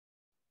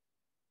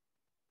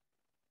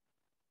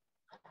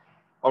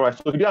All right,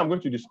 so today I'm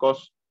going to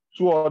discuss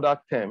two other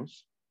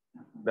terms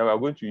that we're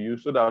going to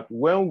use so that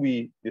when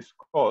we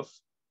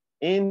discuss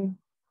in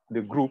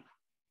the group,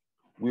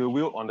 we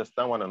will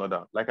understand one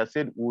another. Like I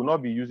said, we will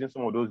not be using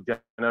some of those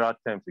general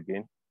terms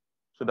again,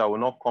 so that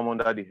we'll not come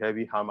under the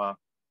heavy hammer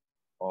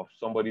of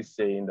somebody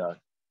saying that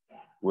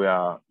we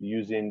are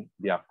using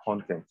their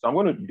content. So I'm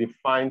going to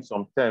define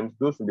some terms.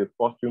 Those in the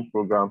fostering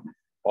program,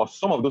 or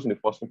some of those in the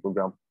fostering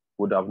program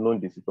would have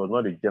known this. It was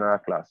not a general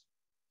class,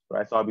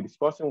 right? So I'll be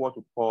discussing what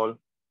we call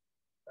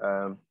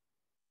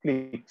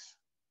Cliqss,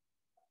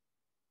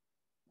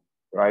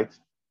 right?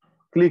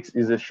 Cliqss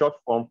is a short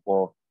form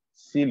for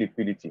C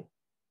liquidity,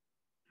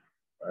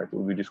 right?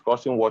 We'll be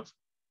discussing what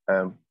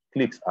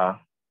Cliqss are,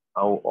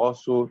 and we'll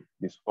also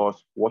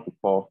discuss what we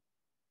call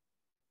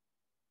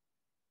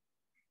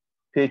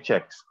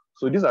paychecks.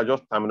 So these are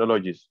just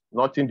terminologies,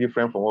 nothing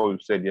different from what we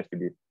said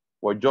yesterday,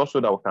 but just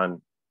so that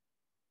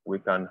we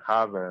can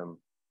have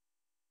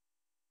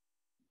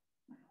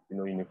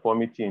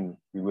uniformity in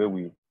the way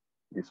we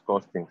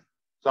discuss things.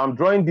 So I'm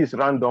drawing this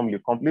randomly,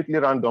 completely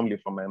randomly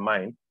from my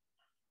mind.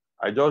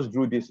 I just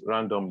drew this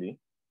randomly,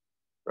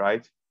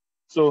 right?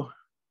 So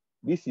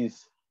this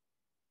is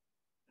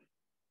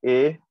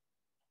A,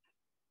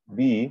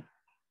 B,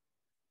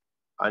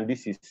 and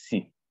this is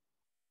C.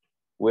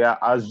 We are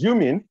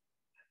assuming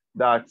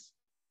that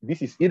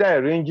this is either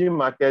a ranging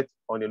market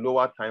on a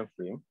lower time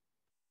frame,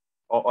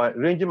 or a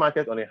ranging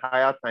market on a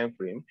higher time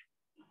frame,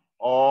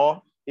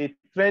 or a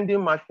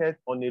trending market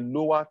on a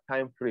lower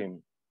time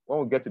frame.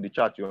 When we get to the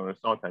chart, you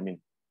understand what I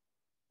mean.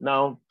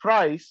 Now,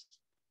 price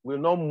will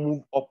not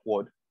move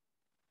upward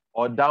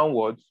or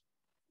downwards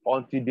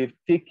until they've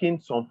taken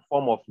some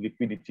form of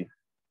liquidity,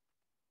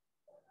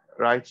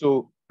 right?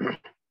 So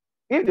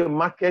if the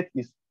market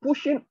is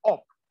pushing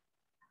up,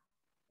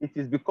 it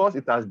is because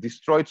it has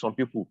destroyed some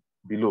people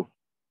below.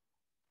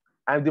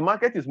 And if the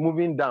market is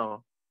moving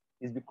down,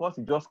 it's because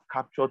it just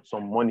captured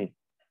some money,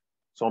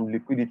 some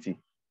liquidity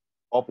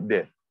up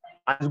there.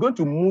 And it's going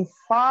to move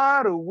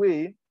far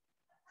away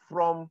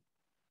from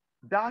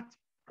that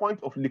point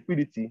of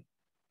liquidity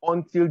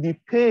until the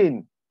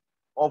pain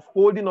of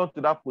holding on to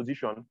that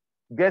position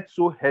gets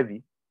so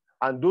heavy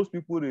and those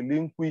people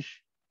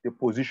relinquish the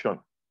position.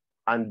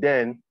 And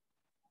then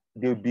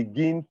they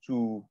begin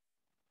to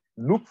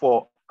look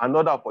for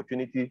another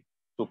opportunity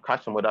to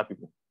catch some other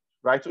people,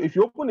 right? So if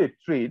you open a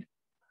trade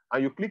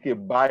and you click a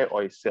buy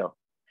or a sell,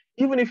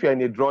 even if you're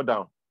in a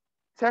drawdown,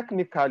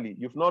 technically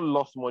you've not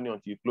lost money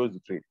until you close the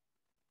trade.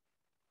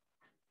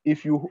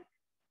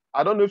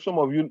 I don't know if some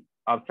of you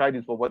have tried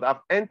this before, but I've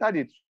entered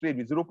a trade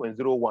with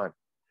 0.01.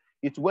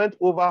 It went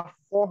over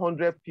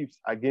 400 pips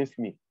against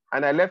me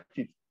and I left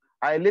it.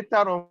 I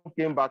later on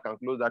came back and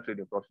closed that trade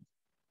in profit,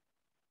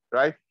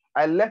 right?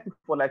 I left it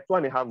for like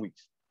 2.5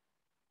 weeks.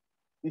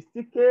 It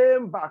still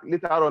came back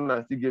later on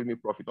and still gave me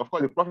profit. Of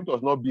course, the profit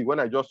was not big.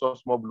 When I just saw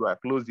small blue, I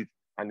closed it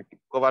and it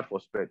covered for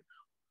spread,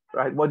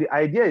 right? But the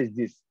idea is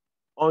this: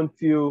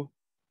 until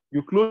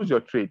you close your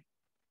trade,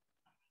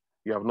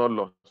 you have not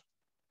lost.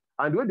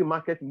 And the way the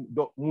market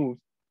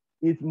moves,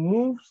 it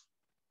moves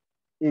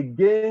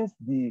against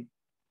the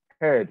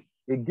herd,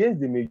 against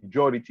the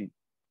majority,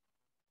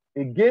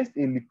 against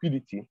a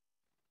liquidity,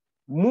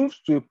 moves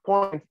to a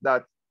point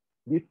that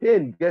the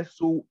pain gets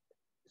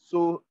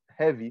so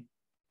heavy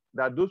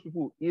that those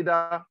people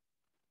either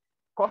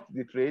cut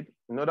the trade,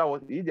 in other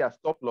words, either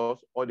stop loss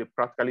or they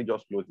practically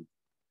just close it.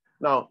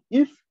 Now,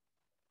 if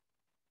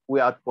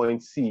we're at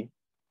point C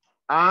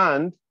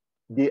and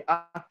they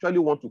actually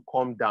want to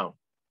come down,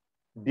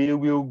 they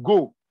will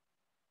go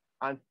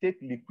and take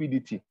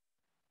liquidity.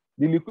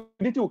 The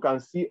liquidity we can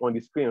see on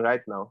the screen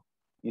right now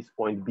is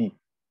point B.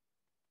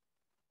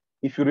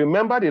 If you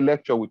remember the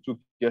lecture we took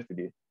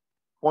yesterday,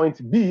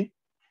 point B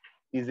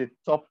is a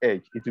top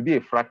edge. It will be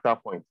a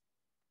fractal point.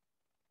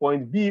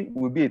 Point B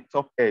will be a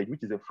top edge,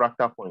 which is a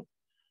fractal point.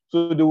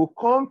 So they will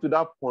come to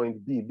that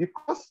point B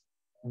because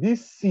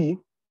this C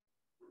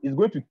is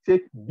going to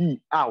take B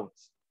out.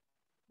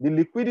 The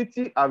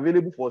liquidity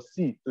available for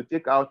C to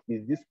take out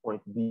is this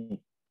point B.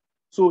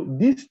 So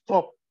this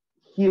top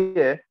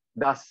here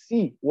that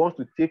C wants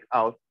to take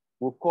out,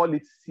 we'll call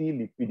it C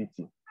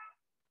liquidity,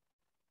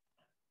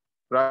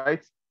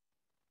 right?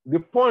 The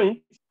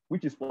point,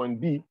 which is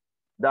point B,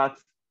 that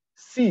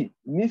C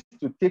needs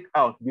to take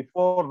out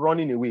before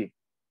running away,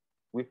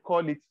 we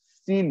call it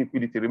C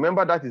liquidity.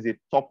 Remember, that is a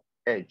top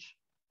edge.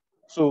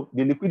 So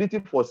the liquidity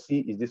for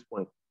C is this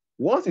point.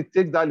 Once it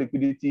takes that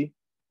liquidity,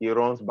 it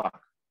runs back,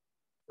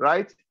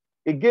 right?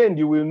 Again,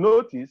 you will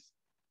notice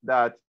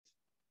that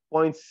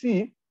point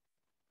C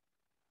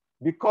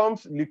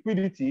becomes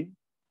liquidity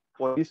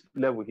for this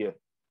level here,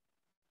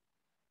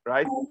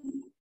 right?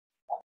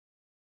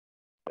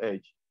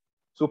 Edge.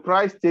 So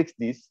price takes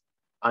this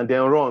and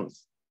then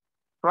runs.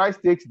 Price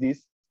takes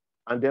this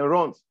and then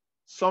runs.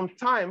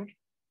 Sometimes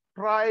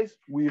price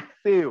will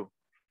fail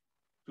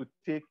to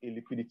take a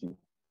liquidity.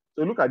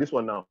 So look at this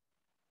one now.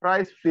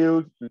 Price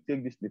failed to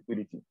take this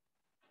liquidity.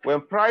 When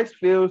price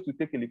fails to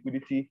take a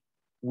liquidity,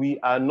 we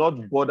are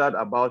not bothered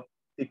about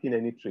taking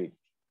any trade.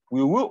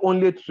 We will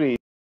only trade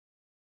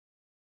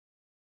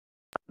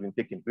been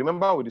taken.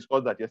 Remember, we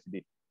discussed that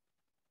yesterday.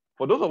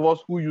 For those of us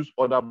who use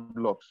other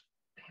blocks,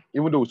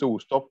 even though we say we'll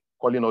stop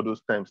calling all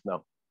those terms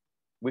now,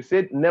 we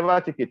said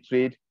never take a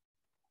trade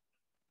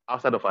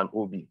outside of an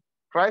OB.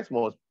 Price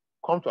must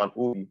come to an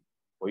OB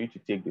for you to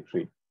take the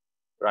trade,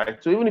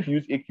 right? So even if you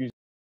use AQZ,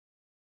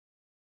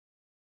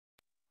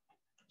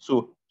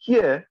 so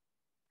here,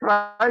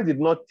 price did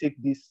not take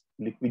this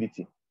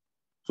liquidity.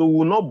 So we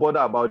will not bother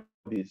about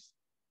this,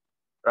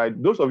 right?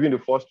 Those of you in the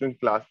first string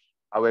class,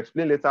 I will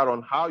explain later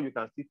on how you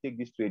can still take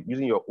this trade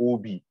using your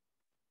OB.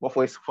 But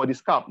for the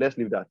scalp, let's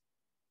leave that.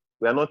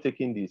 We are not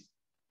taking this.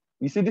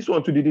 You see, this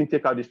one too didn't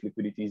take out this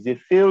liquidity. It's a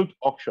failed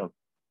auction.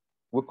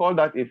 We call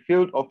that a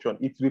failed auction.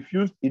 It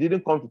refused. It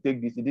didn't come to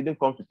take this. It didn't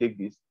come to take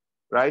this,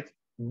 right?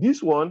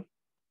 This one,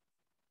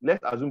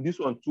 let's assume this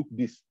one took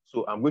this.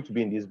 So I'm going to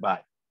be in this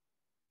buy,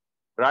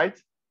 right?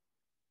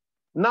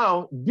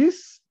 Now,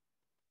 this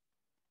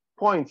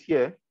point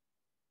here,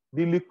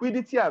 the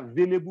liquidity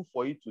available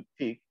for you to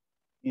take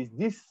is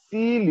this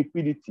C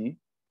liquidity,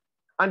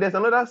 and there's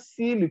another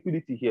C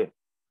liquidity here.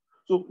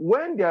 So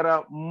when there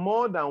are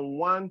more than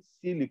one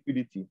C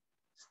liquidity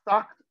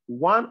stacked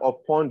one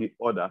upon the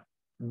other,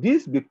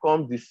 this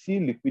becomes the C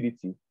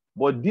liquidity,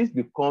 but this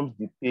becomes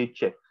the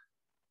paycheck,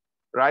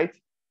 right?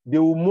 They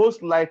will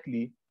most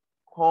likely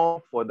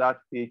come for that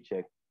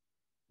paycheck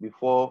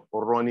before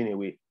running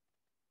away.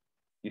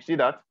 You see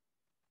that?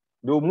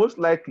 They will most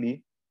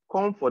likely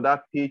come for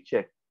that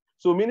paycheck.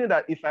 So meaning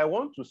that if I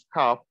want to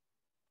scalp,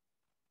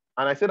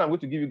 and I said I'm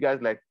going to give you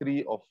guys like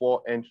 3 or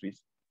 4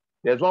 entries,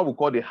 there's one we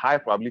call the high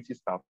probability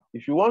scalp.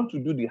 If you want to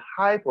do the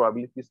high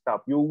probability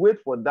scalp, you wait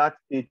for that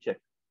paycheck.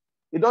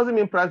 It doesn't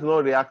mean price will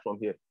not react from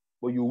here,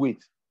 but you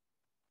wait.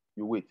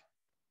 You wait.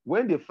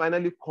 When they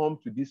finally come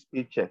to this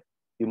paycheck,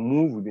 the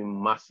move will be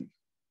massive,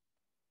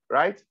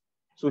 right?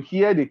 So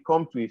here they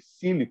come to a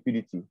C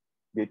liquidity.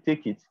 They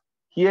take it.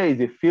 Here is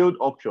a failed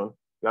auction.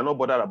 You are not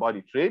bothered about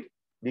the trade.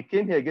 They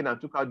came here again and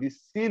took out this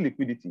C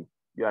liquidity.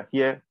 You are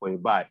here for a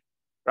buy,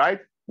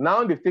 right?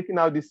 Now they've taken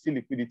out this C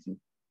liquidity.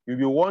 You'll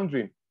be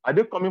wondering, are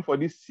they coming for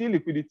this C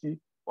liquidity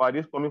or are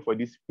they coming for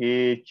this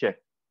paycheck,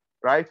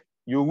 right?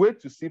 You wait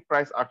to see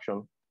price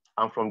action,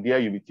 and from there,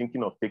 you'll be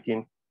thinking of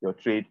taking your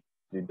trade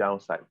to the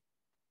downside,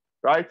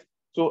 right?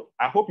 So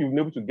I hope you've been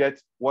able to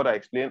get what I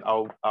explained.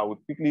 I will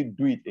quickly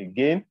do it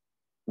again,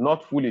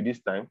 not fully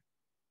this time,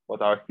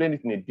 but I'll explain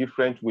it in a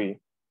different way.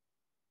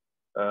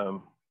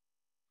 Sorry.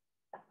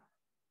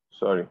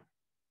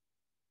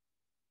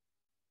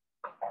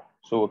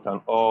 So we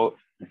can all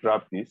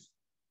grab this.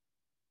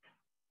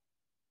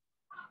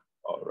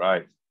 All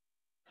right.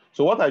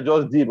 So what I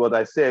just did was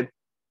I said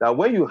that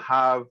when you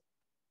have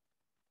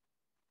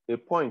a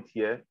point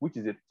here, which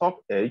is a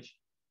top edge,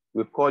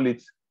 we call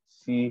it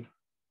C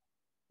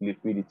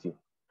liquidity.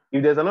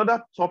 If there's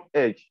another top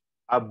edge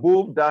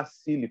above that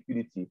C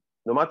liquidity,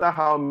 no matter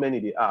how many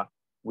they are,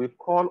 we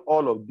call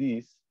all of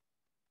these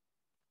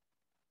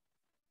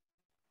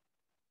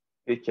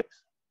paychecks.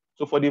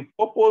 So for the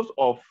purpose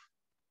of,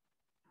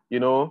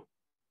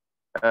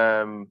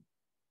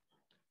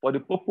 for the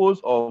purpose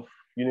of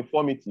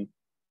uniformity,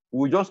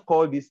 we just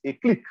call this a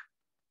click,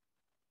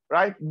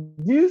 right?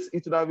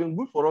 It would have been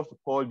good for us to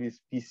call this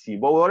PC,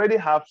 but we already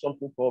have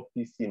something called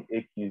PC in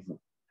AQZ.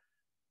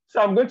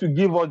 So I'm going to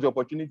give us the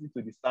opportunity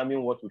to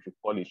determine what we should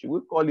call it. Should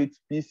we call it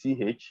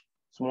PCH,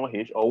 small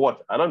h, or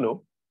what? I don't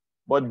know.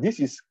 But this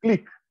is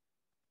click,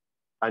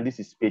 and this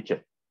is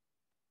paycheck,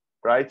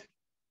 right?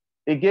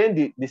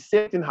 Again, the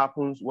same thing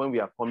happens when we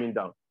are coming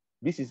down.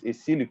 This is a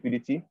C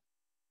liquidity,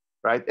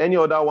 right? Any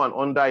other one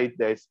under it,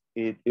 there's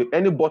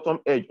any bottom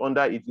edge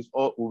under it is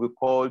all will be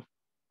called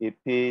a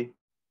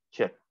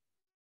paycheck.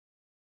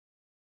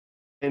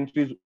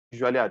 Entries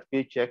usually at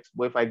paychecks,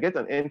 but if I get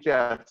an entry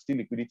at C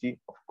liquidity,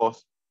 of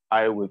course,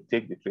 I will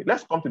take the trade.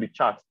 Let's come to the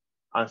chart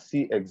and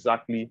see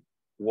exactly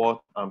what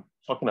I'm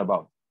talking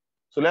about.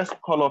 So let's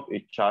call up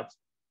a chart,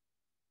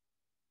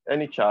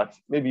 any chart,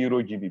 maybe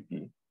Euro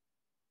GBP.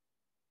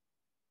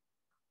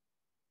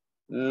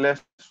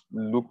 Let's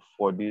look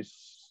for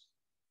this.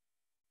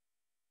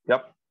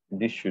 Yep,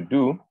 this should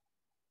do.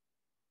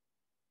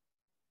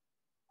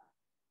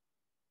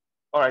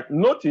 All right,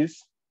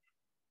 notice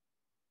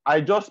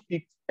I just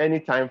picked any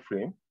time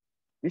frame.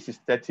 This is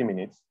 30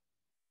 minutes.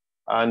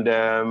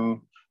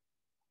 And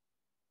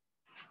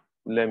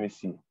let me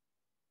see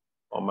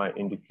on my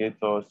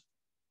indicators.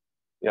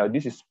 Yeah,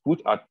 this is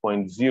put at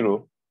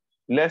 0.0.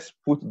 Let's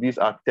put this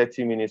at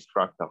 30 minutes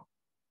fractal,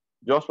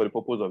 just for the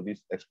purpose of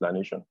this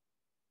explanation.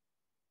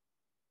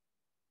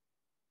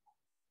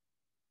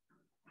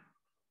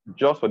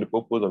 Just for the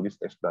purpose of this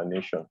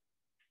explanation.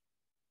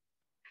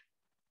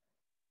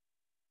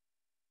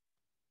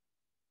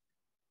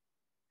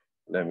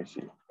 Let me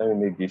see. Let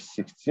me make this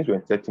 60. Since we're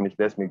in 30 minutes,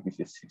 let's make this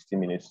a 60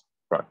 minutes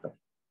fractal.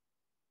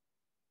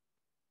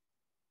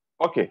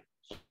 Okay,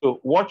 so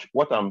watch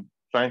what I'm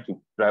trying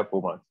to drive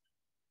home at.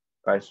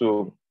 Right,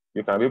 so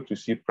you can be able to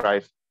see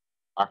price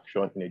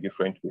action in a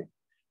different way.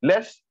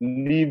 Let's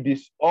leave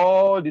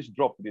all this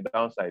drop to the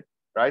downside,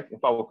 right? In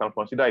fact, we can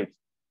consider it.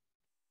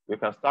 We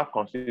can start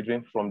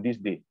considering from this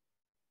day.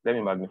 Let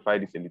me magnify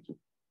this a little.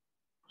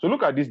 So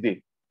look at this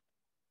day,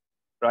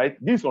 right?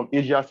 This is from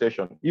Asia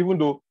session, even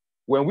though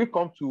when we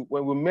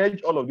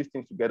merge all of these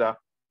things together,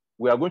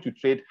 we are going to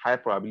trade high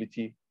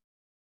probability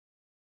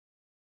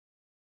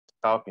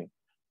scalping.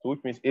 So which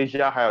means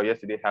Asia high or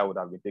yesterday high would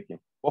have been taken.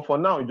 But for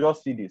now,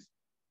 just see this.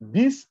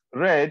 This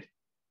red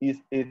is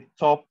a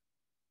top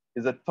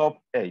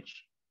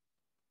edge,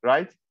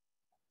 right?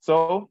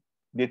 So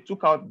they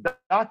took out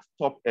that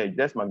top edge.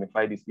 Let's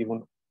magnify this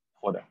even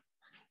further.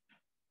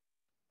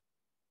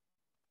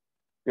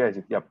 Where is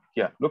it? Yep,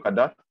 here. Look at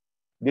that.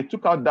 They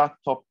took out that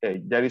top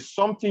edge. There is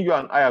something you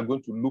and I are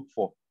going to look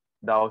for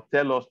that will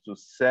tell us to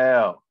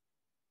sell,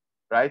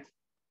 right?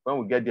 When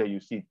we get there, you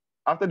see it.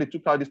 After they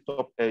took out this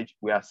top edge,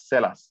 we are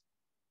sellers,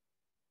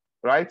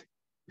 right?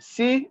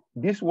 See,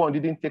 this one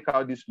didn't take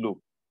out this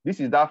low. This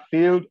is that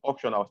failed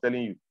auction I was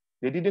telling you.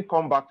 They didn't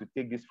come back to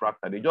take this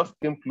fractal. They just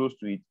came close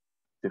to it,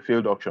 the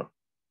failed auction.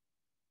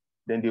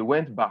 Then they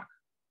went back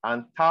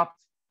and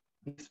tapped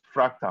this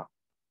fractal.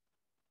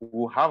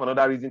 We'll have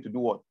another reason to do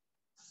what?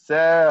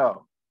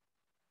 Sell,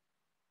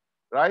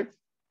 right?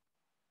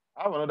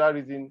 Have another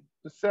reason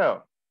to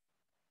sell.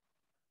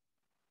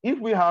 If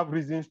we have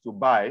reasons to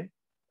buy,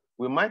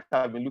 we might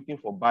have been looking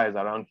for buys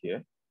around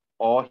here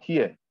or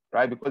here,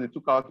 right? Because they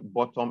took out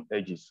bottom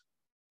edges.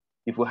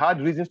 If we had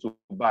reasons to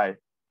buy,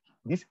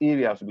 these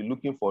areas will be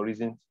looking for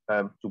reasons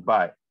to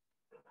buy.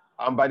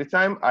 And by the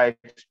time I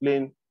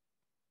explain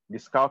the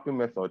scalping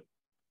method,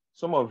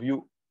 some of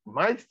you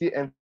might still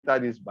enter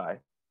this buy.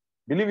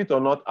 Believe it or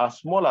not, as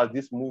small as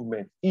this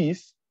movement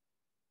is,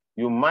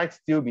 you might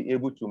still be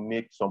able to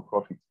make some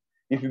profit.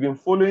 If you've been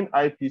following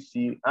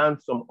IPC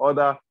and some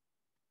other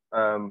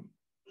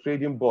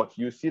trading bots,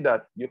 you see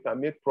that you can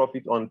make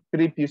profit on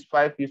 3 piece,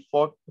 5 piece,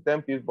 4,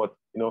 10 piece, but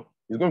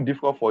it's going to be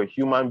difficult for a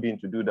human being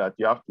to do that.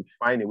 You have to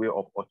find a way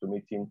of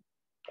automating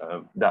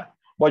that.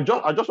 But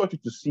I just want you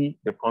to see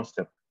the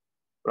concept,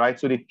 right?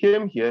 So they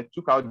came here,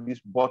 took out this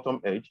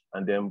bottom edge,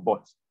 and then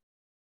bought.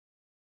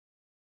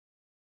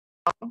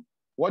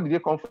 What did they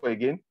come for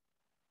again?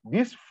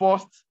 This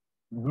first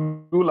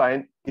blue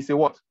line is a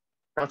what?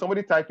 Can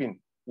somebody type in?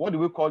 What do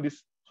we call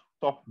this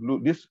top blue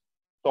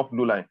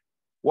line?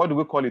 What do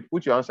we call it?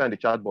 Put your answer in the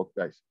chat box,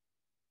 guys.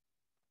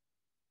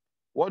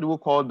 What do we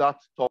call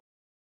that top?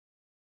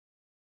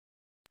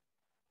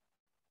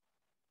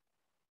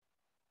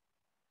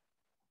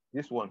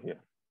 This one here.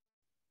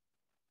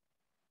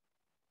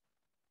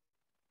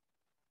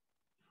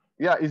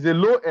 Yeah, it's a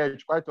low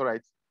edge, quite all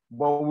right.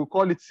 But we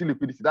call it C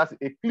liquidity. That's a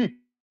click.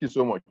 Thank you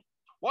so much.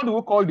 What do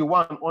we call the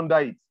one under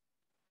it?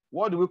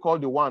 What do we call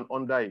the one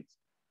under it?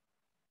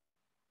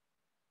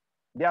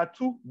 There are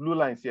 2 blue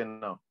lines here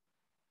now.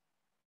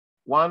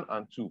 1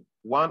 and 2.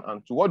 1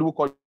 and 2. What do we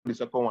call the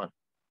second one?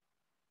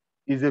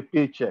 Is a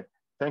paycheck.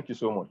 Thank you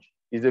so much.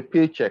 Is a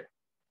paycheck.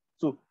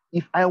 So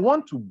if I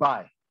want to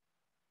buy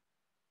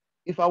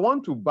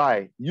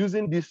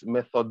using this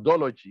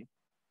methodology,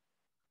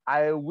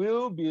 I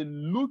will be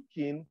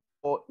looking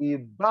for a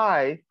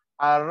buy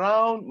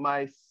around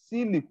my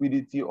C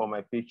liquidity or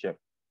my paycheck.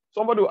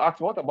 Somebody will ask,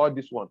 what about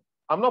this one?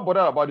 I'm not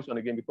bothered about this one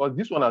again because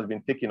this one has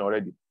been taken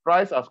already.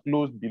 Price has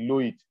closed below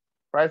it.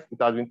 It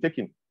has been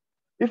taken.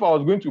 If I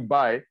was going to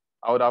buy,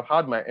 I would have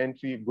had my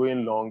entry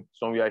going long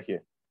somewhere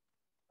here,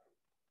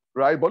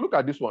 right? But look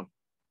at this one.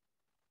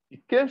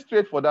 It came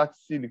straight for that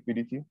C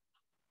liquidity,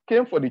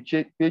 came for the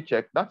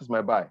paycheck. That is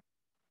my buy.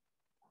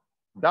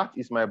 That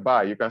is my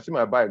buy. You can see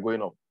my buy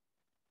going up,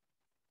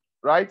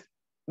 right?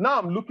 Now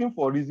I'm looking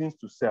for reasons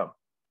to sell.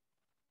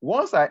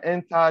 Once I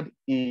entered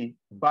a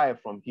buy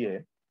from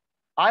here,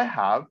 I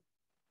have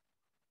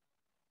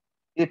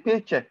a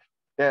paycheck,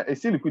 a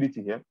C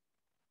liquidity here,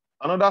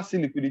 another C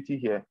liquidity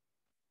here,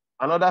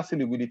 another C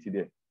liquidity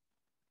there.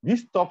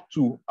 These top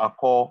 2 are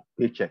called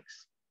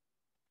paychecks.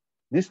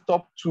 These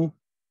top 2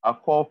 are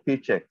called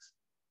paychecks.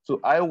 So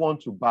I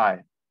want to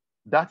buy.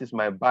 That is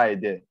my buy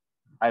there.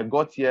 I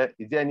got here.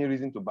 Is there any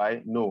reason to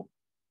buy? No.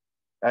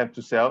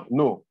 To sell?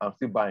 No, I'm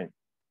still buying.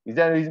 Is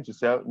there any reason to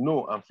sell?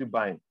 No, I'm still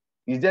buying.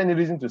 Is there any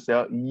reason to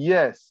sell?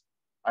 Yes,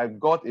 I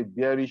got a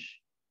bearish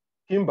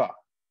timber.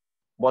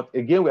 But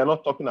again, we are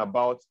not talking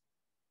about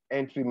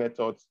entry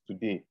methods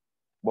today,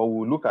 but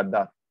we'll look at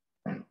that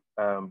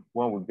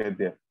when we get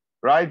there,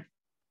 right?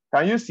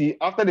 Can you see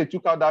after they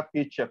took out that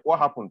paycheck, what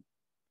happened?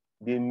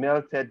 They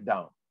melted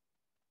down.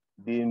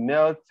 They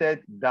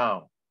melted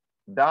down,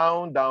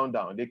 down, down,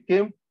 down. They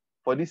came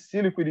for this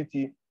C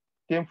liquidity,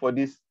 came for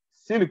this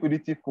C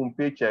liquidity cum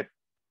paycheck,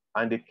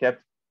 and they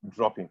kept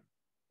dropping,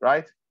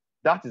 right?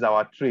 That is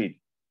our trade.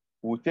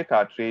 We'll take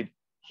our trade.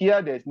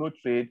 Here, there's no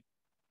trade.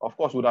 Of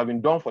course, would have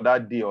been done for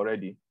that day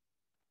already.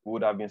 We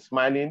would have been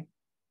smiling.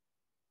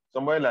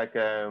 Somebody like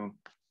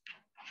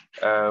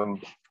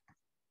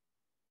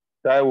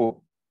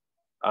Taiwo,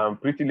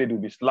 Pretty Lady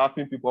will be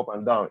slapping people up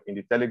and down in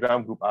the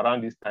Telegram group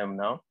around this time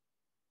now.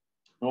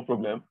 No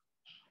problem.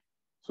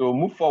 So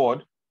move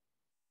forward.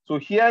 So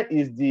here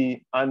is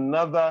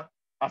another,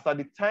 as at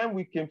the time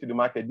we came to the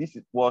market, this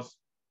was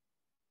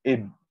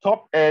a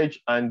top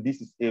edge and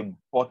this is a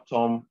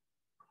bottom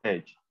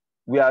edge.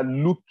 we are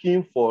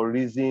looking for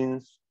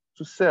reasons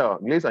to sell.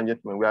 Ladies and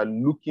gentlemen, we are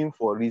looking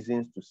for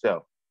reasons to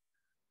sell.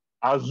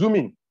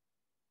 Assuming,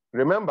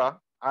 remember,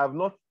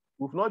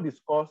 we've not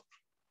discussed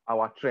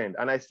our trend.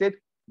 And I said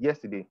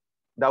yesterday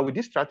that with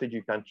this strategy,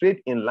 you can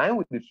trade in line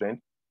with the trend.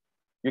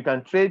 You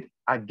can trade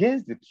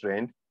against the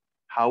trend.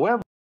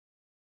 However,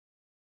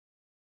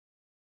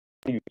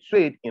 you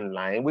trade in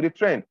line with the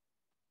trend.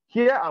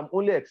 Here, I'm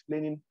only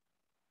explaining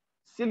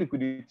C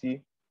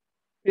liquidity,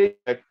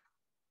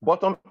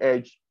 bottom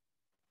edge,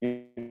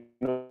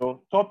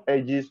 top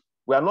edges.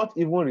 We are not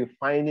even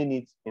refining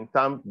it in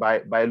terms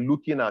by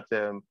looking at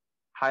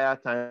higher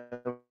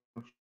time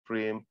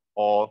frame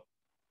or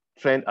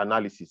trend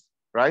analysis,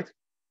 right?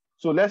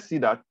 So let's see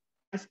that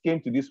price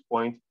came to this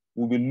point.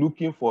 We'll be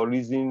looking for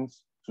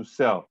reasons to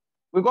sell.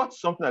 We got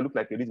something that looked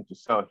like a reason to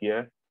sell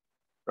here,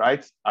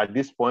 right? At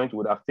this point, we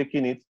would have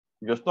taken it.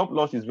 If your stop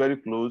loss is very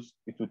close,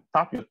 it will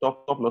tap your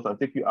stop loss and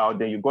take you out.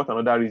 Then you got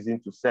another reason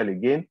to sell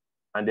again,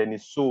 and then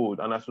it sold.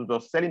 And as it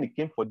was selling, it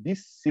came for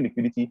this C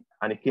liquidity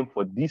and it came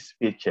for this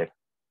paycheck.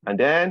 And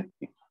then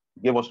it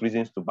gave us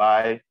reasons to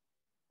buy,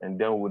 and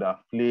then we would have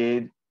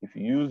played. If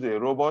you use a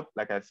robot,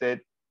 like I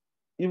said,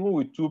 even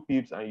with 2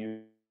 pips and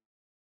you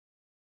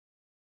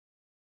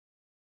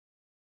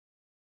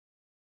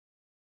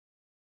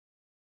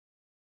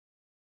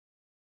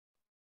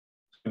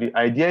the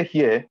idea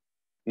here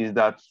is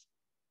that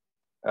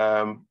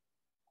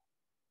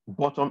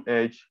bottom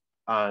edge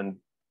and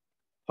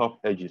top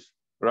edges,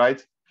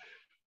 right?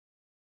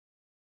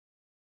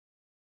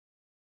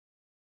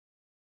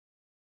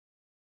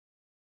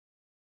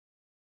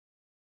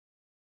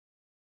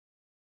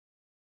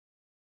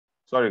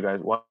 Sorry, guys,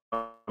 1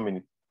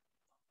 minute.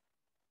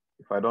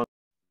 If I don't.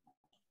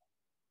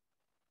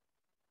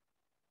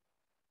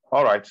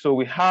 All right, so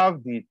we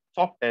have the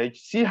top edge.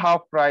 See how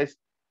price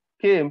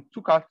came,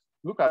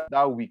 look at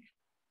that wick.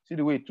 See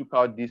the way it took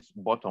out this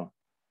bottom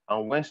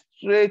and went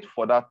straight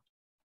for that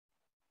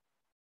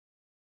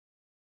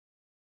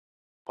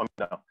coming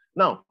down.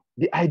 Now,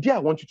 the idea I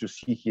want you to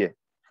see here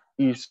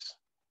is,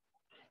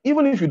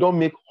 even if you don't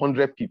make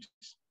 100 pips,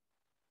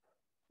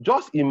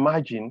 just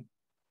imagine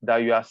that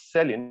you are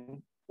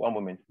selling, 1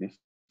 moment, please.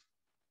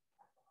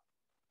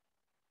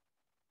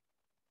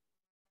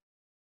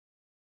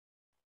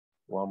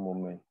 One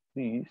moment,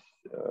 please.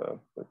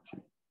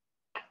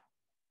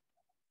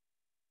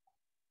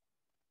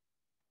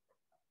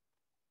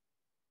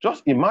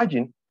 Just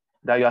imagine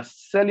that you are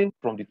selling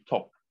from the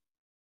top.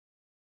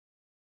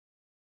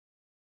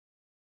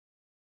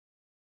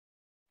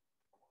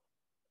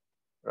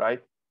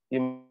 Right?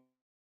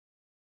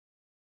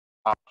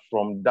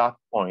 From that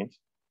point,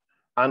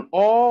 and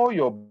all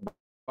your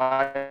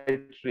buy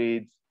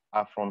trades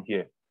are from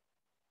here.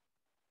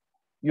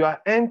 You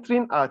are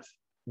entering at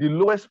the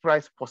lowest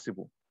price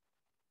possible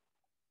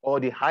or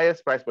the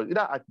highest price possible,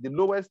 either at the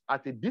lowest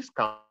at a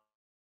discount.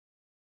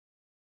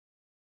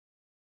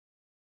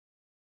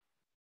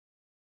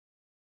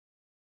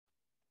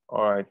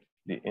 All right,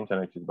 the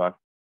internet is back.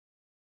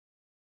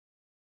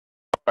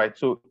 All right,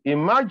 so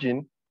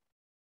imagine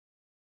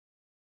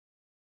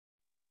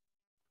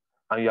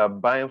and you are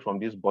buying from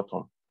this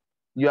bottom.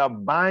 You are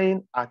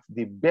buying at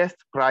the best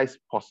price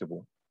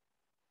possible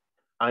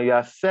and you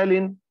are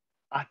selling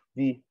at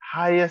the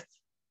highest,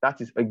 that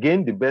is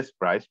again the best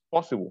price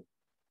possible.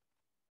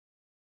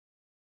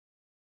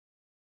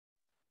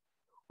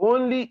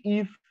 Only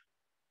if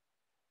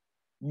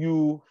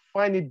you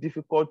find it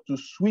difficult to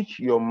switch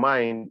your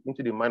mind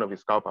into the mind of a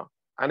scalper.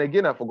 And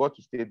again, I forgot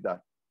to state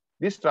that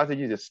this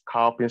strategy is a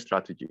scalping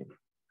strategy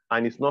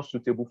and it's not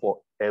suitable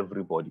for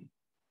everybody.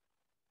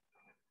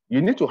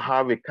 You need to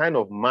have a kind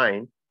of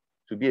mind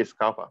to be a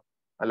scalper.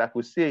 And like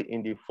we say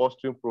in the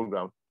fostering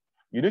program,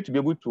 you need to be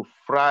able to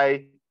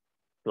fry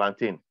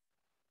plantain,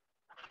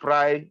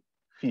 fry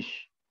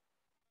fish,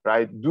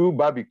 right? Do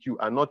barbecue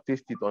and not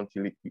taste it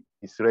until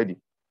it's ready,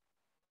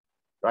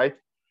 right?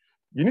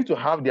 You need to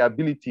have the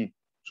ability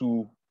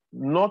to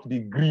not be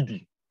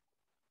greedy,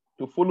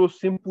 to follow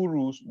simple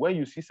rules. When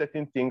you see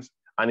certain things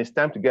and it's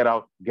time to get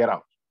out, get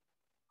out.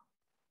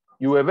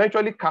 You will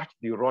eventually catch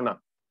the runner,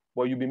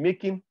 but you'll be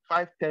making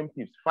 5, 10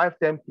 pips, 5,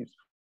 10 pips.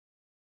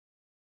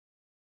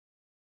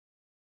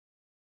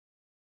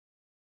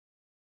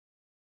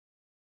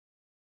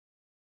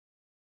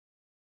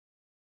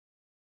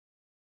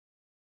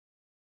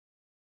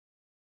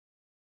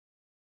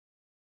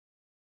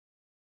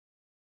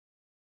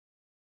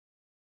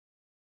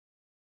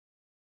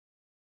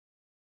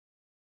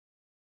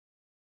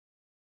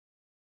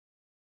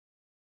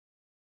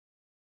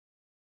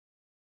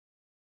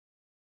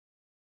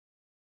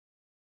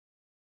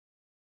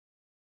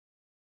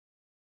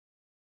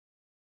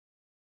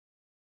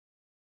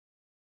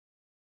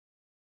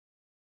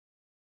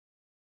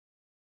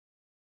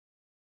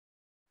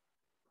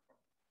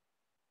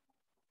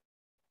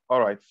 All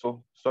right,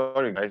 so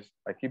sorry guys,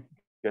 I keep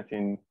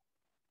getting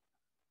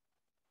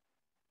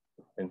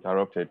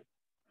interrupted.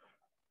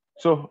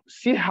 So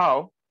see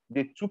how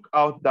they took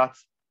out that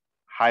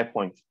high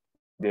point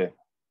there.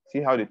 See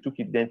how they took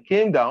it, then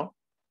came down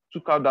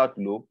took out that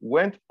low,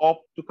 went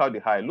up, took out the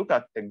high. Look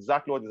at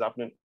exactly what is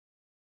happening.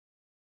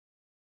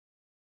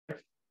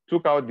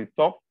 Took out the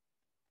top.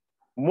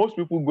 Most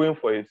people going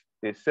for a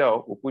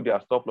sell will put their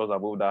stop loss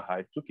above that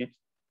high, took it,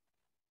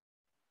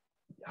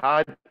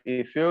 had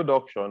a failed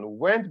auction,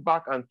 went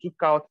back and took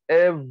out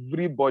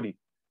everybody.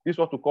 This is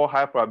what we call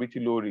high probability,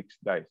 low risk,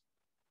 guys.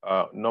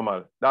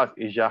 Normal, that's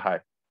Asia high.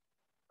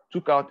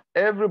 Took out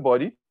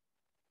everybody,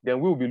 then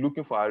we will be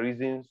looking for our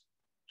reasons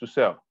to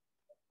sell,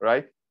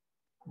 right?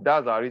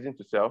 That's our reason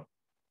to sell.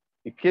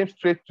 It came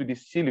straight to the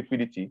C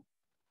liquidity.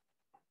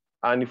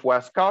 And if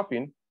we're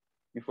scalping,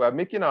 if we're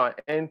making our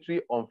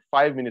entry on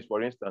 5 minutes,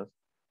 for instance,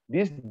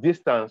 this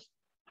distance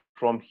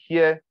from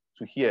here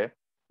to here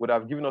would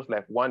have given us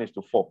like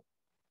 1:4,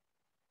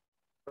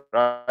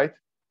 right?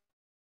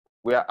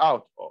 We are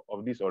out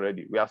of this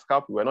already. We are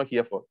scalping. We're not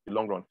here for the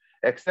long run,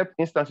 except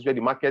instances where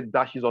the market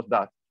dashes us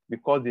that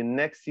because the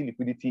next C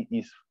liquidity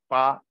is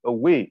far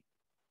away,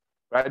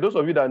 right? Those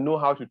of you that know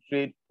how to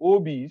trade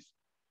OBs,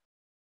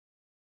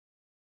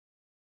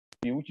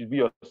 which will be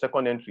your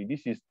second entry,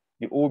 this is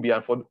the OB.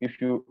 And if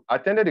you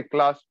attended the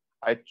class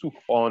I took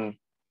on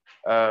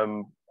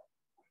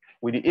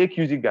with the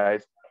AQZ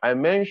guys, I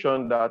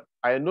mentioned that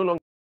I no longer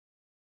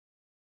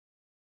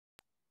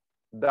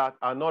that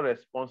are not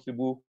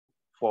responsible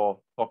for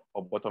top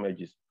or bottom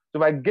edges.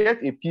 So if I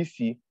get a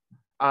PC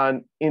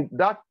and in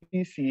that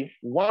PC,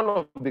 one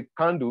of the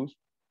candles,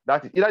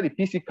 that is either the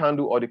PC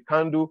candle or the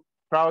candle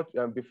proud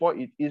before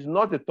it is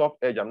not the top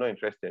edge, I'm not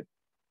interested,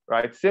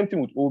 right? Same thing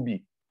with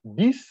OB.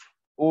 This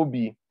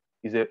OB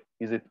is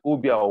an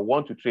OB I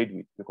want to trade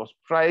with because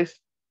price,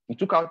 it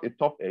took out a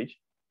top edge,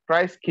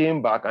 price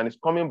came back and it's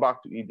coming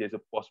back to it. There's a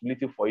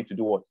possibility for it to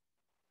do what?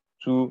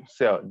 To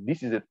sell.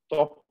 This is a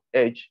top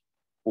edge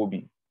OB,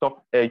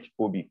 top edge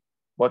OB.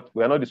 But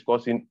we're not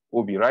discussing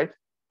OB, right?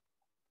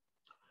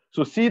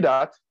 So see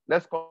that,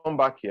 let's come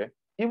back here.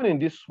 Even in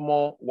this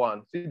small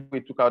one, see we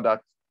took out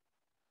that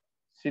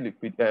C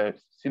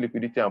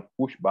liquidity and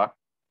push back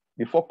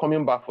before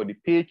coming back for the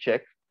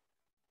paycheck,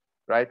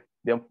 right?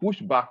 Then push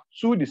back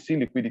to the C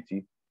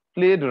liquidity,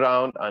 played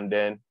around and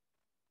then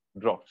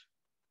dropped,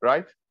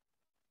 right?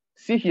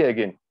 See here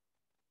again,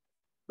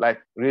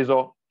 like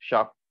razor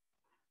sharp.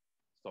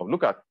 So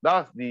look at,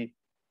 that's the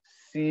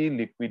C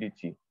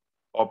liquidity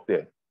up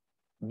there.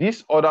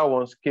 These other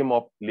ones came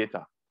up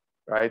later,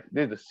 right?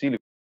 There's the C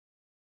liquidity.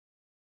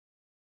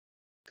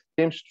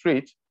 Came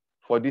straight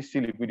for this C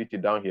liquidity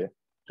down here,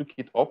 took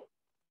it up,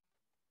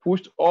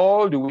 pushed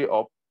all the way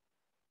up,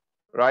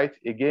 right?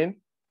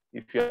 Again,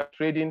 if you're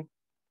trading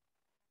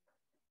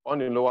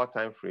on a lower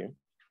time frame,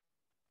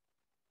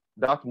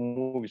 that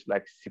move is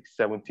like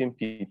 17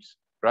 pips,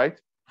 right?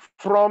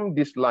 From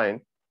this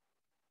line,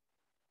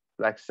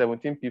 like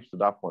 17 pips to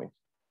that point.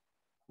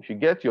 If you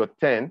get your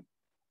 10,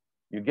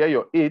 you get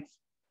your 8,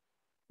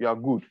 you are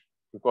good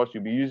because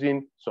you'll be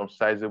using some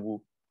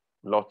sizable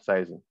lot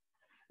sizing.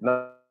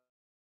 Now,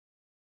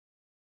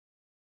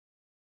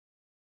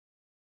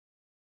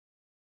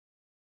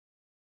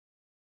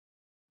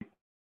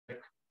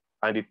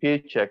 and the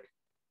paycheck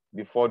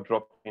before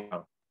dropping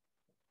down.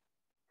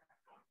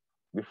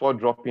 Before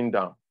dropping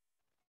down,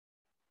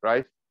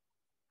 right?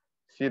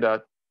 See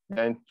that?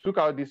 And took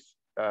out this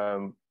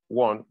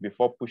one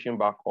before pushing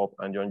back up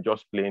and then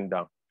just playing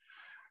down,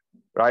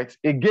 right?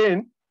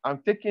 Again,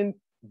 I'm taking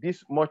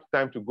this much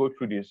time to go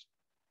through this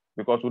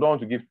because we don't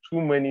want to give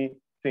too many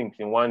things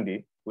in one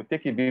day. We'll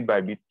take it bit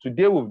by bit.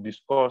 Today, we've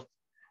discussed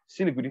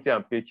C liquidity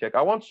and paycheck.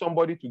 I want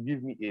somebody to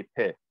give me a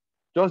pair.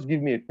 Just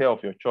give me a pair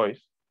of your choice.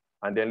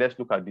 And then let's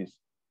look at this.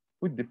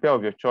 Put the pair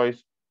of your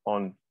choice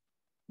on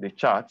the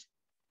chart.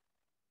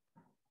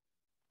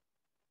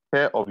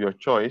 Pair of your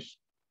choice.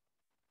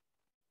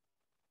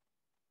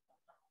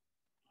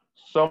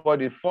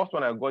 Somebody, first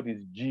one I got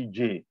is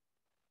GJ.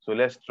 So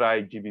let's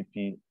try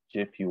GBP,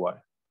 JPY.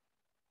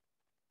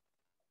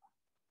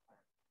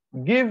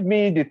 Give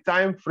me the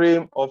time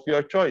frame of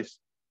your choice.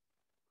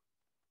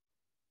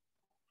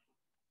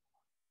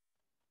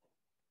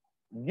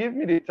 Give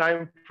me the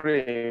time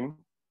frame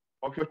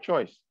of your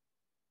choice.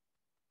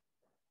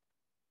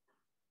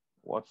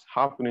 What's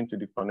happening to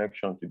the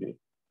connection today?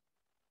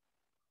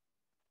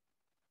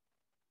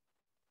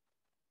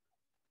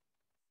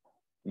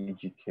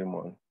 EG came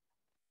on.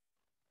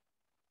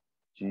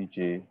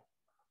 GJ,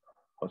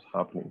 what's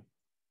happening?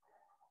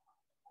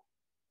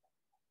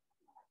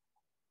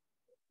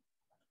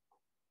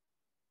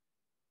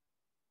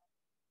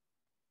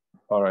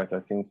 All right, I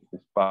think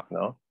it's back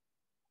now.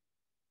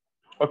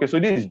 Okay, so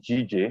this is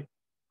GJ.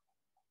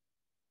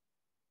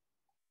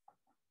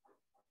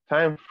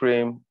 Time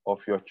frame of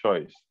your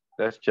choice.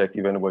 Let's check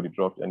if anybody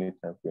dropped any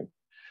time frame.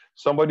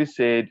 Somebody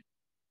said,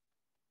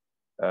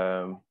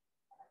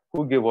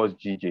 who gave us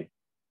GJ?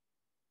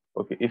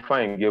 Okay,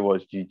 Ifeanyi gave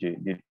us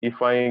GJ. Did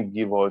Ifeanyi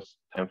give us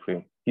time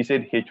frame? He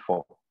said H4.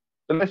 So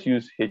let's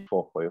use H4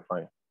 for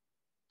Ifeanyi.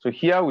 So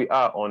here we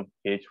are on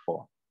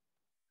H4.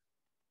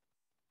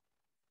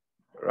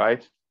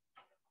 Right?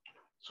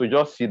 So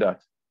just see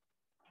that.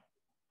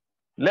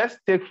 Let's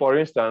take, for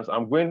instance,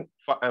 I'm going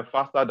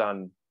faster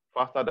than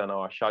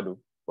our shadow,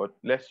 but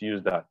let's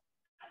use that.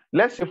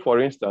 Let's say, for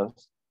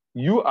instance,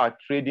 you are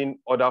trading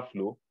order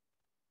flow,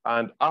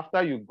 and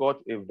after you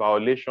got a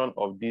violation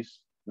of this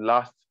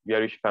last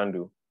bearish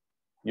candle,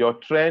 your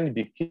trend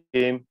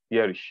became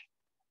bearish,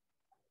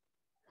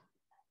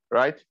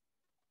 right?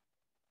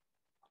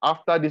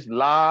 After this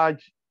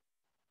large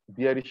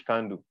bearish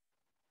candle,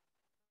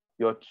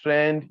 your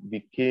trend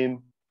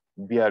became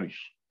bearish.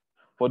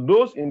 For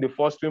those in the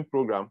first stream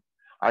program,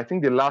 I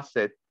think the last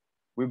set,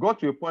 we got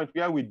to a point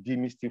where we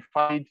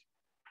demystified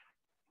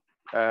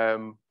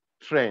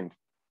trend.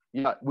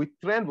 Yeah, with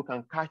trend, we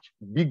can catch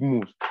big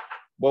moves,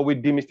 but we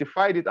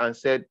demystified it and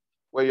said,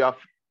 when you are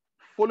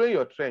following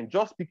your trend,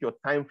 just pick your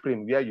time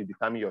frame where you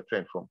determine your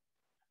trend from.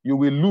 You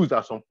will lose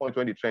at some point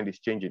when the trend is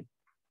changing.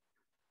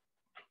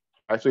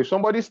 All right, so if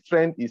somebody's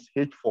trend is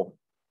H4,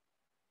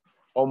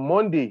 on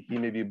Monday, he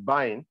may be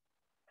buying,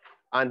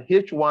 and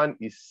H1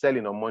 is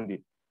selling on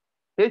Monday.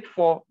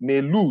 H4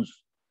 may lose,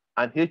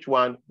 and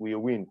H1 will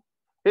win.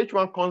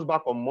 H1 comes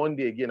back on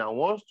Monday again and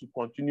wants to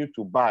continue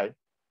to buy,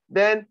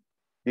 then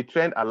the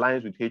trend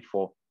aligns with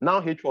H4. Now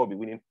H4 will be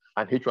winning,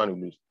 and H1 will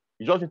lose.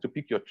 You just need to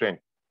pick your trend.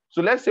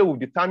 So let's say we've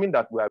determined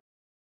that we are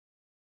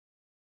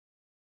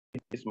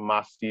this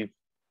massive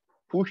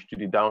push to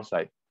the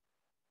downside.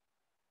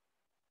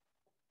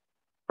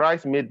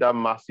 Price made that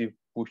massive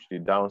push to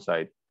the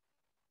downside,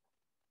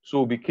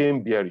 so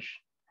became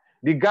bearish.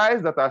 The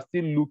guys that are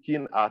still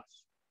looking at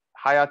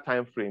higher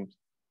time frames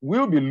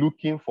will be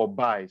looking for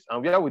buys.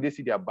 And where would they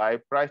see their buy?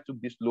 Price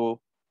took this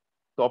low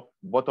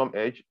bottom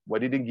edge,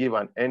 but didn't give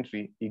an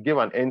entry. He gave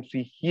an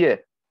entry here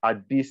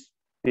at this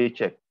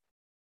paycheck.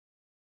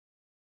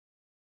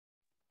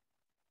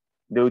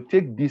 They will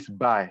take this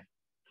buy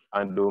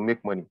and they will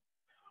make money.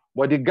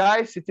 But the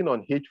guy sitting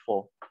on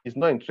H4 is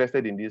not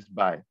interested in this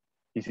buy.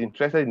 He's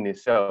interested in a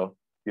sell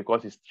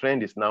because his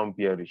trend is now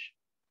bearish.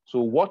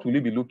 So what will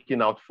you be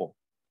looking out for?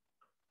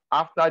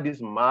 After this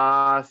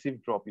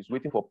massive drop, he's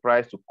waiting for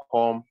price to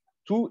come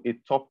to a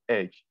top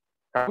edge.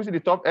 Can we see the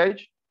top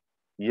edge?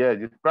 Yes.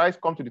 The price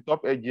come to the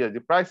top edge? Yes.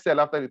 The price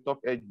sell after the top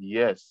edge?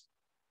 Yes.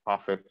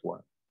 Perfect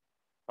one.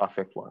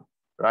 Perfect one,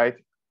 right?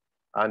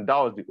 And that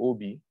was the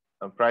OB,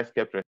 and price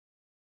kept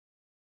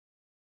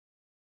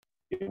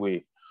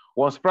away.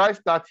 Once price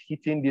starts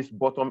hitting these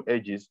bottom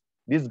edges,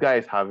 this guy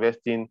is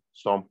harvesting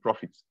some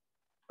profits,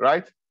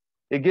 right?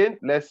 Again,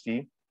 let's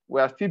see.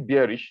 We are still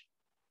bearish.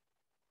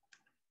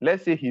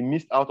 Let's say he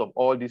missed out of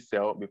all this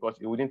sell because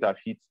he wouldn't have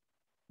hit.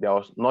 There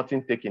was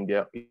nothing taken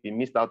there. He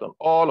missed out on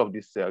all of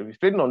this sell. If he's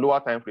trading on lower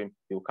time frame,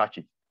 he will catch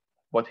it.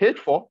 But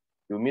H4,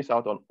 he will miss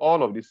out on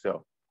all of this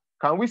sell.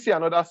 Can we see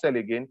another sell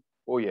again?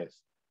 Oh, yes.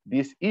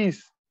 This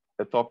is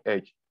the top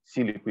edge,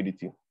 see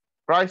liquidity.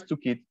 Price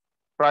took it,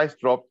 price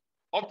dropped,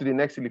 up to the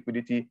next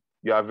liquidity,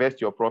 you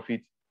harvest your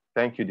profit.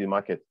 Thank you, the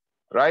market,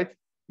 right?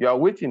 You are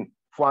waiting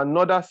for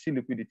another C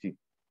liquidity.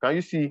 Can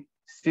you see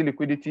C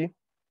liquidity,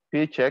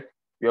 paycheck?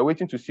 We are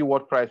waiting to see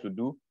what price will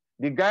do.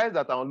 The guys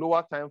that are on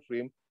lower time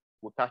frame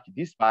will catch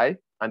this buy,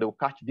 and they will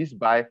catch this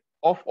buy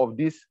off of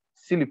this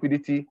C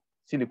liquidity,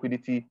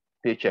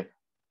 paycheck,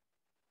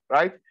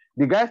 right?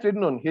 The guys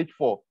trading on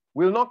H4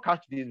 will not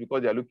catch this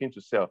because they are looking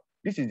to sell.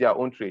 This is their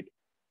own trade.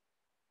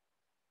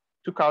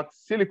 Took out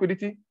C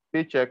liquidity,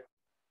 paycheck,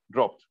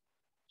 dropped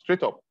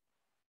straight up,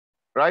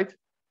 right?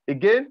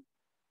 Again,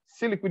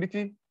 C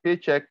liquidity,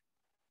 paycheck,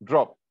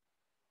 drop.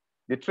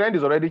 The trend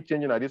is already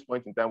changing at this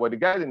point in time, but the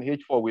guys in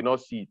H4 will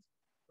not see it,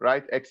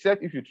 right?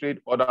 Except if you trade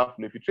order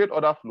flow. If you trade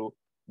order flow,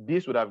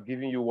 this would have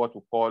given you what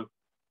we call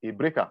a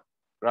breaker,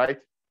 right?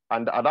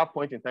 And at that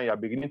point in time, you're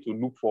beginning to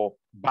look for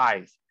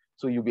buys.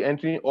 So you'll be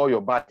entering all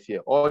your buys here.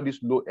 All these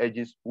low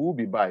edges will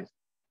be buys.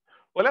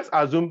 But let's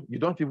assume you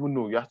don't even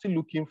know. You are still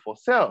looking for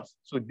sells.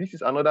 So this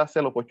is another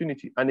sell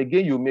opportunity. And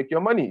again, you make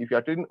your money. If you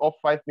are trading off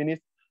 5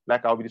 minutes,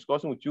 like I'll be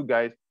discussing with you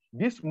guys,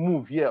 this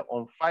move here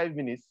on 5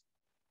 minutes,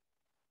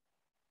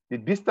 the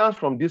distance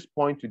from this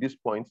point to this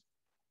point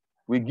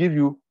will give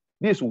you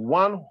this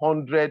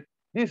 100,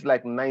 this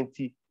like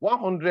 90,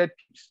 100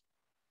 pips.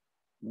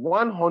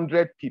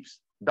 100 pips,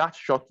 that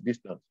short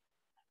distance.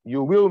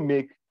 You will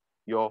make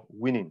your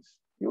winnings.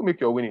 You'll make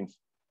your winnings.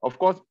 Of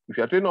course, if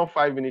you're trading on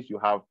 5 minutes, you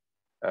have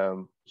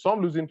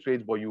some losing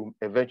trades, but you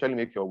eventually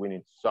make your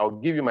winnings. So I'll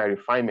give you my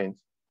refinement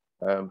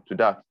to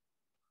that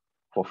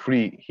for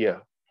free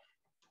here.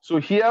 So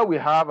here we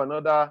have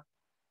another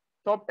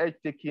top edge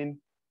taking,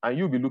 and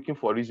you'll be looking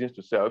for reasons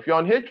to sell. If you're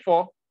on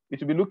H4,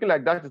 it will be looking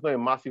like that is not a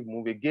massive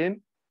move.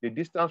 Again, the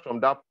distance from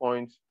that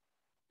point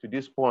to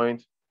this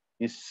point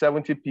is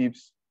 70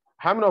 pips.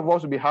 How many of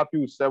us will be happy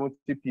with 70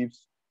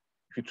 pips?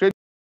 If you trade,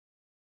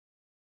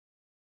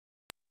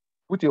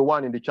 put a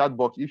 1 in the chat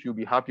box if you'll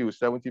be happy with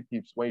 70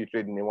 pips when you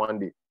trade in a 1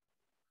 day.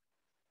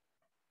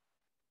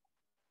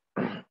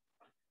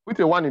 Put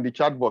a 1 in the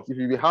chat box if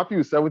you'll be happy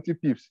with 70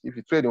 pips if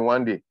you trade in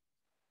 1 day.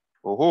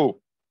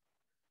 Oh,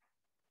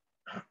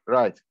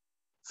 right.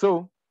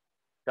 So,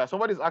 yeah,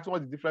 somebody's asking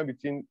what's the difference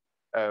between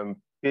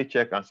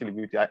paycheck and C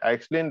liquidity. I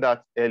explained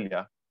that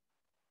earlier.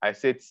 I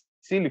said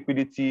C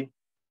liquidity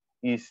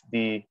is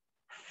the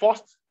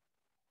first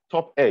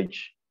top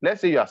edge.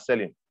 Let's say you are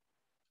selling.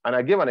 And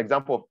I gave an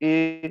example of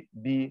A,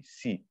 B,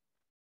 C.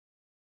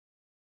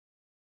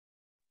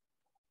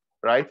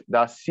 Right?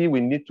 That C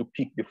we need to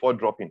pick before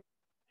dropping.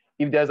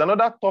 If there's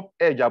another top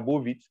edge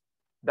above it,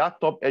 that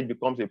top edge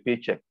becomes a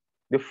paycheck.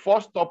 The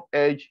first top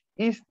edge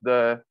is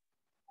the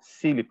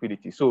C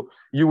liquidity. So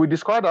you will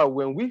discover that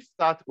when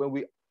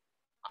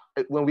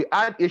we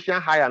add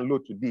Asian high and low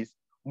to this,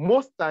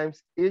 most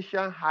times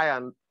Asian high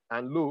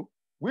and low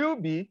will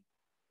be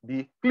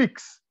the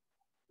clicks.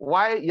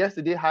 Why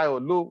yesterday high or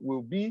low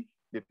will be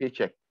the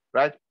paycheck,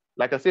 right?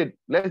 Like I said,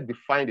 let's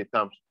define the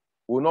terms.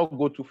 We'll not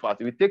go too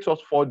fast. If it takes us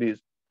 4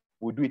 days,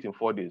 we'll do it in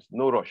 4 days,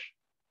 no rush.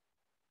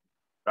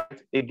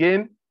 Right?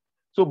 Again,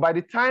 so by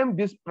the time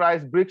this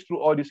price breaks through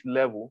all this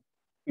level,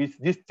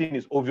 this thing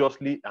is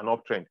obviously an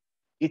uptrend.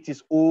 It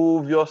is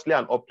obviously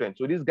an uptrend.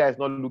 So this guy is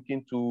not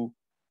looking to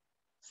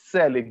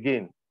sell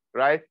again,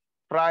 right?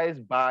 Price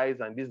buys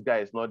and this guy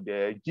is not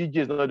there. GG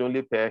is not the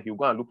only pair. He'll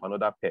go and look for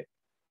another pair,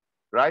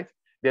 right?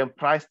 Then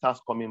price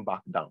starts coming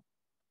back down.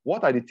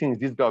 What are the things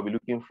this guy will be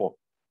looking for,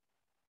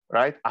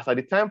 right? As at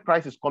the time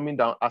price is coming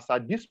down, as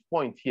at this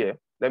point here,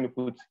 let me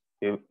put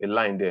a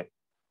line there.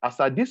 As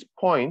at this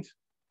point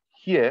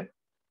here,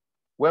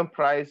 when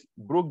price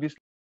broke this,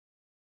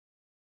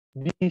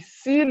 the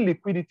C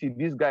liquidity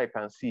this guy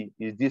can see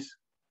is this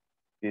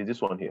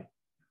one here.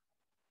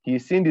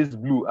 He's seeing this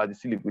blue as the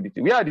C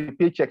liquidity. Where are the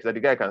paychecks that the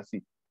guy can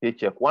see?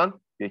 Paycheck 1,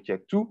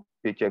 paycheck 2,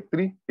 paycheck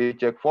 3,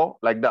 paycheck 4,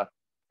 like that.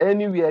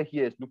 Anywhere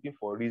here is looking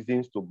for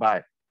reasons to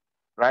buy,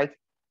 right?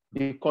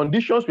 The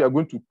conditions we are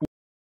going to put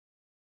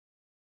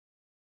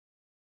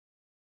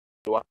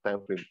lower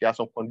time frame. There are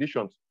some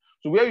conditions.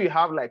 So where you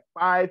have like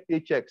 5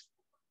 paychecks,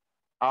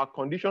 our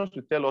conditions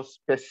to tell us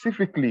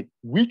specifically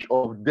which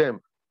of them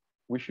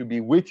we should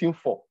be waiting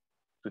for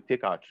to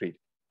take our trade,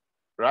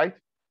 right?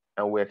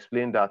 And we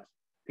explain that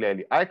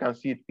clearly. I can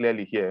see it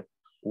clearly here.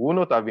 We will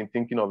not have been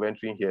thinking of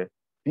entering here.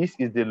 This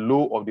is the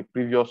low of the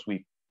previous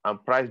week,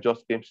 and price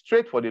just came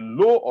straight for the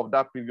low of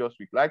that previous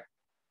week. Like,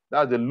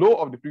 that's the low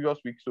of the previous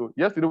week. So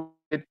yesterday,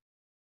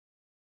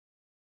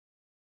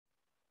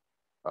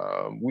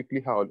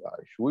 weekly high,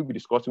 should we be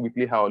discussing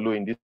weekly high or low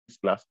in this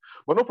class?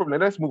 But no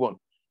problem, let's move on.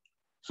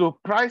 So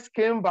price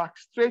came back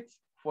straight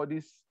for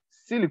this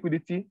C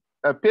liquidity,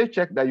 a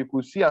paycheck that you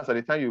could see as at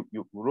the time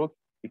you wrote.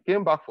 It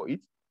came back for it.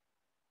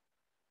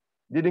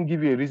 Didn't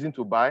give you a reason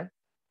to buy.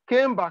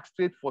 Came back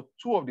straight for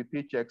 2 of the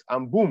paychecks,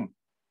 and boom,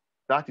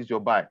 that is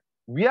your buy.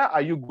 Where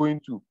are you going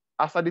to?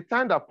 As at the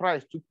time that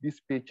price took this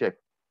paycheck,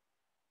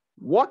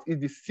 what is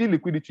the C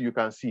liquidity you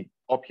can see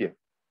up here?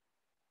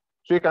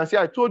 So you can see,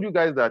 I told you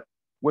guys that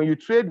when you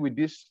trade with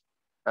this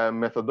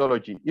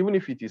methodology, even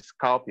if it is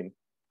scalping,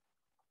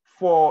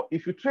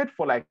 if you trade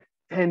for like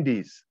 10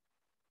 days,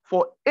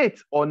 for 8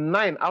 or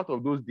 9 out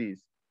of those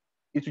days,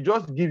 it will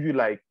just give you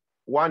like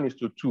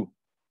 1:2,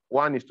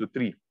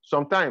 1:3.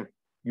 Sometimes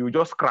you will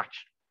just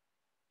scratch.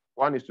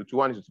 1:2,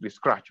 1:3,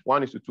 scratch.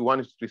 1:2,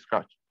 1:3,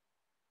 scratch.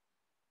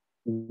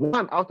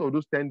 1 out of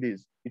those 10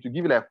 days, it will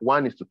give you like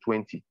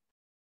 1:20.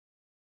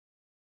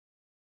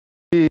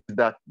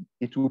 That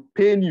it will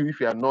pain you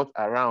if you are not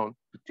around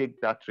to take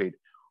that trade.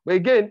 But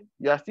again,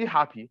 you are still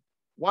happy.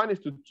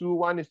 1:2,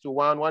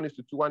 1:1,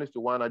 1:2,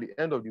 1:1. At the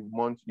end of the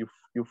month,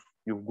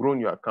 you've grown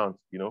your account,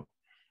 you know.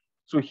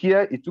 So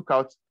here it took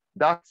out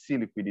that C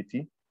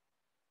liquidity,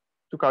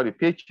 took out the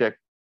paycheck,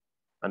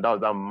 and that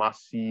was that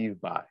massive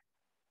buy,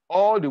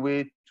 all the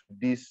way to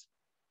this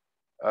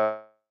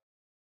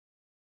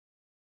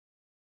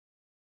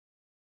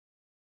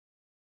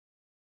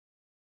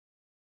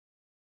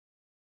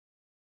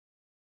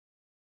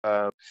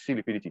C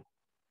liquidity.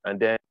 And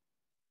then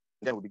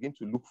we begin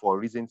to look for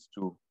reasons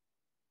to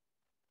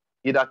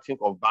either think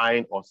of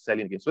buying or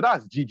selling again. So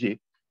that's GJ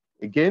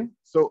again.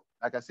 So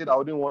like I said, I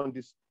wouldn't want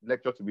this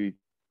lecture to be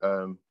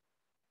too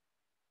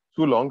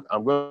long.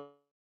 I'm going